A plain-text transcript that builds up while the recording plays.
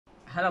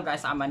Hello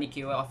guys, I'm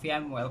Aniki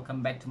and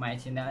welcome back to my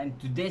channel. In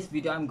today's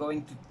video, I'm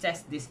going to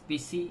test this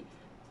PC.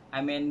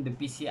 I mean the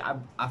PC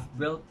I've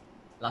built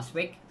last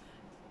week.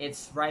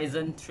 It's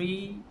Ryzen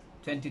 3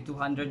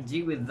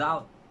 2200G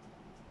without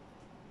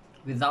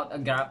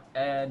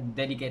a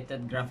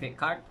dedicated graphic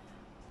card.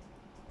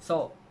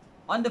 So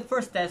on the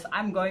first test,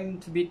 I'm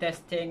going to be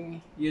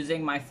testing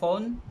using my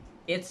phone.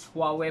 It's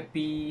Huawei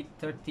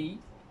P30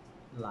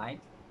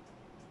 Lite.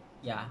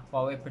 Yeah,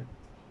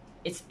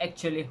 it's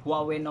actually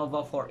Huawei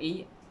Nova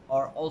 4e,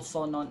 or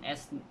also known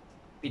as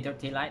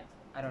P30 Lite.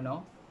 I don't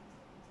know,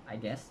 I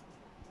guess.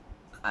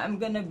 I'm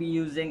gonna be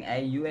using a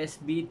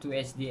USB to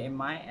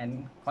HDMI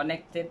and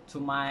connect it to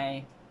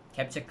my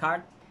capture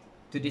card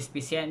to this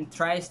PC and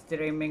try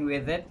streaming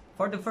with it.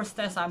 For the first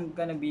test, I'm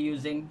gonna be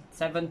using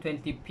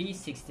 720p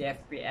 60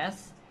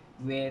 fps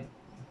with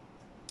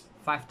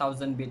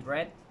 5000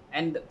 bitrate,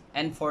 and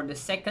for the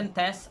second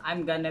test,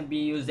 I'm gonna be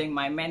using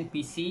my main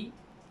PC,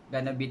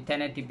 gonna be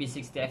 1080p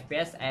 60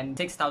 fps and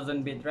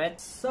 6000 bitrate.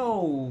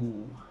 So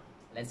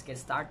let's get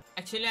started.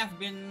 Actually, I've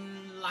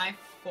been live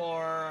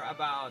for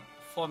about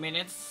 4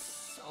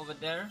 minutes over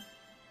there,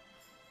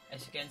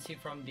 as you can see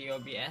from the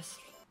OBS,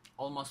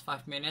 almost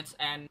 5 minutes,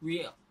 and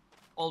we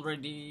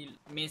already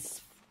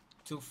missed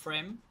 2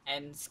 frames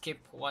and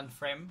skip 1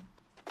 frame,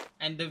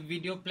 and the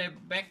video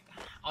playback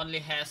only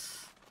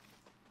has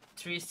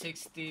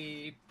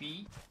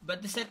 360p,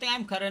 but the setting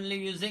I'm currently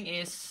using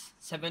is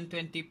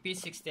 720p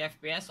 60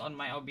 fps on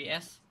my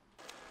OBS.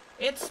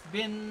 It's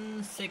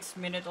been 6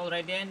 minutes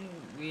already and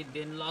we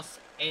didn't lose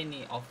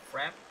any of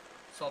frame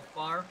so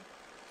far,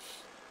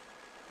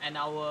 and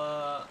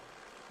our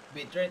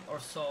bitrate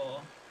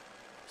also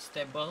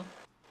stable.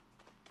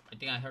 I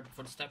think I heard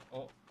footstep.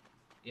 Oh,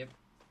 yep.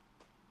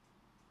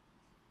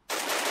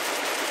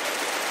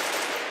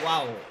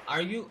 Wow,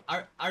 are you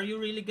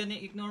really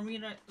gonna ignore me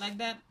like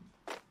that?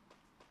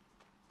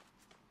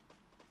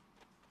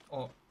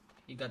 Oh,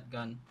 he got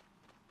gun.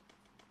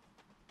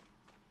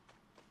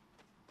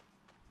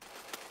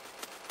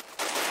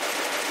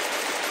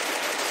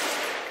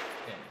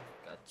 Okay,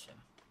 gotcha.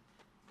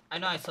 I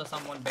know I saw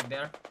someone back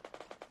there,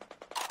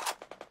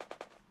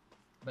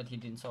 but he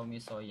didn't saw me,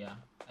 so yeah,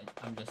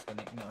 I'm just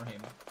gonna ignore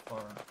him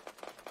for...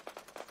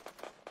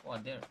 Oh,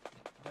 there's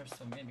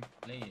so many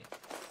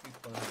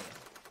people here.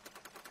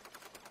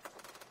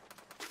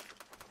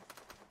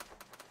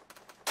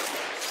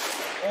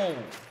 Oh,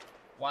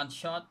 1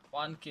 shot,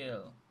 1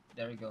 kill.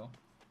 There we go.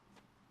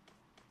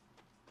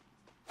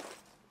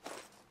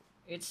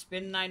 It's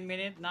been 9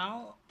 minutes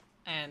now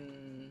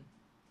and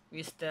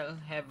we still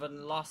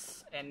haven't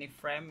lost any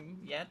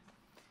frame yet.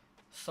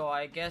 So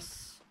I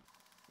guess...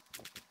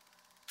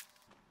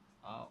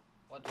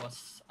 what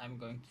was I'm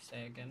going to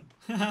say again?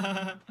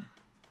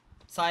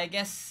 So I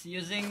guess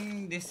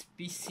using this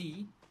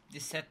PC,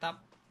 this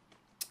setup,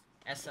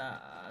 as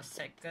a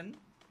second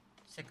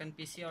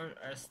PC or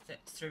a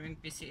streaming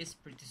PC is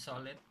pretty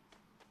solid.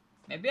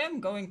 Maybe I'm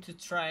going to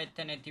try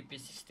 1080p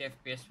 60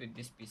 fps with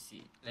this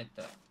PC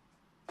later.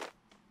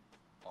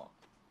 Oh,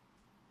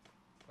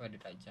 where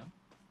did I jump?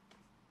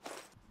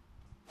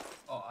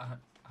 Oh, I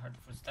heard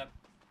footstep.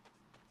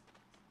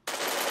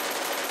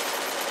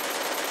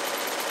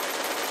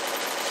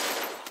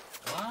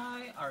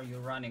 Why are you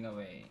running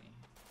away?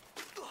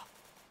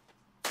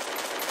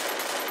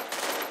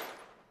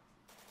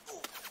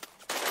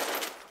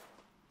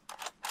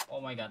 Oh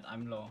my god,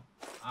 I'm low.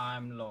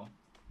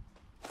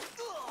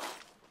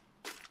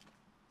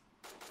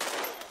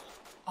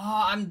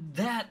 Oh, I'm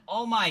dead.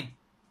 Oh my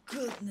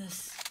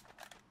goodness.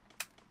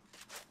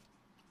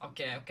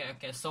 Okay.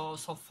 So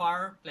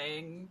far,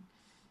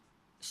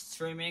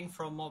 streaming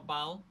from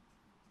mobile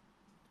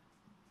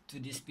to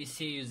this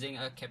PC using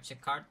a capture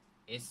card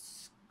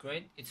is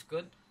great. It's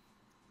good.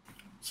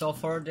 So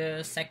for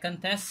the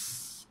second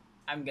test,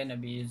 I'm gonna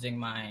be using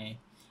my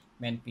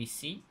main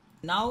PC.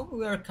 Now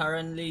we are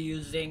currently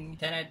using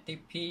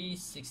 1080p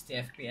 60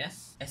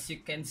 fps. As you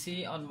can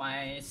see on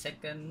my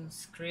second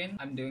screen,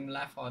 I'm doing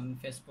live on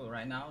Facebook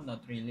right now.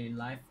 Not really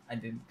live, I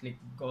didn't click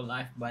go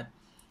live, but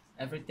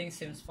everything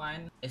seems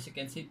fine. As you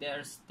can see,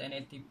 there's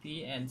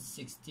 1080p and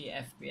 60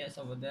 fps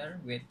over there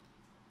with,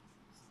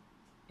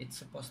 it's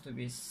supposed to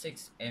be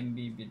 6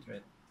 MB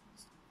bitrate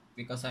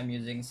because I'm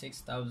using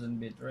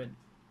 6000 bitrate.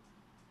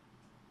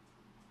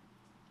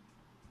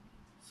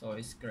 So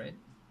it's great.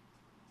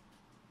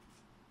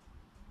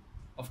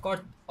 Of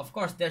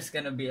course, there's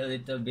gonna be a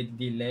little bit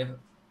delay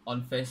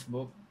on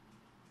Facebook,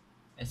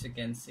 as you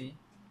can see.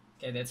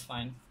 Okay, that's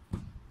fine.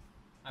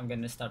 I'm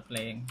gonna start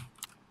playing.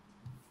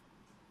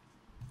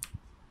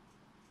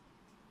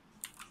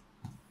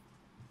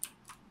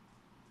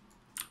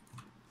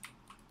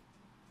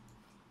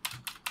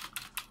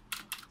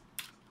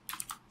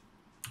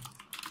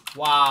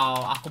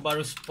 Wow, aku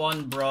baru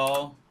spawn,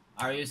 bro.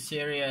 Are you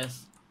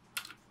serious?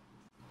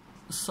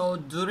 So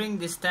during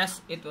this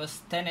test, it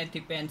was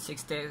 1080p and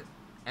 60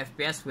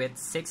 fps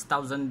with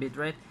 6000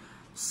 bitrate,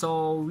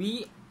 so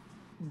we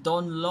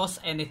don't lose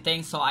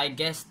anything. So I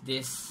guess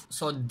this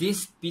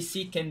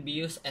PC can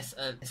be used as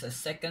a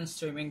second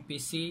streaming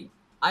PC.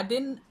 I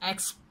didn't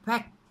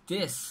expect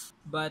this,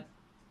 but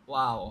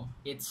wow,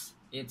 it's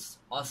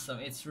awesome.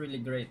 It's really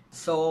great.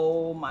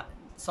 So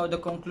the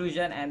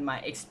conclusion and my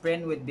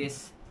experience with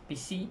this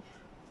PC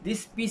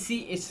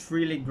is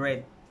really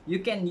great. You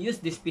can use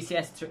this PC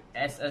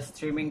as a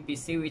streaming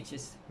PC, which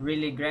is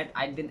really great.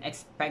 I didn't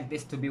expect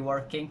this to be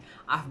working.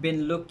 I've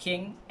been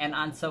looking an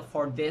answer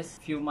for this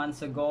few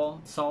months ago,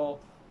 so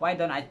why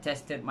don't I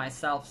test it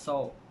myself?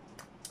 So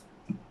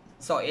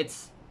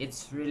it's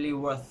really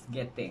worth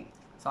getting.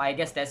 So I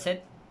guess that's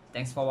it.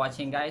 Thanks for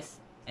watching,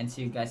 guys, and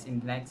see you guys in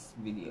the next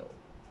video.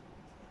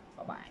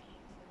 Bye bye.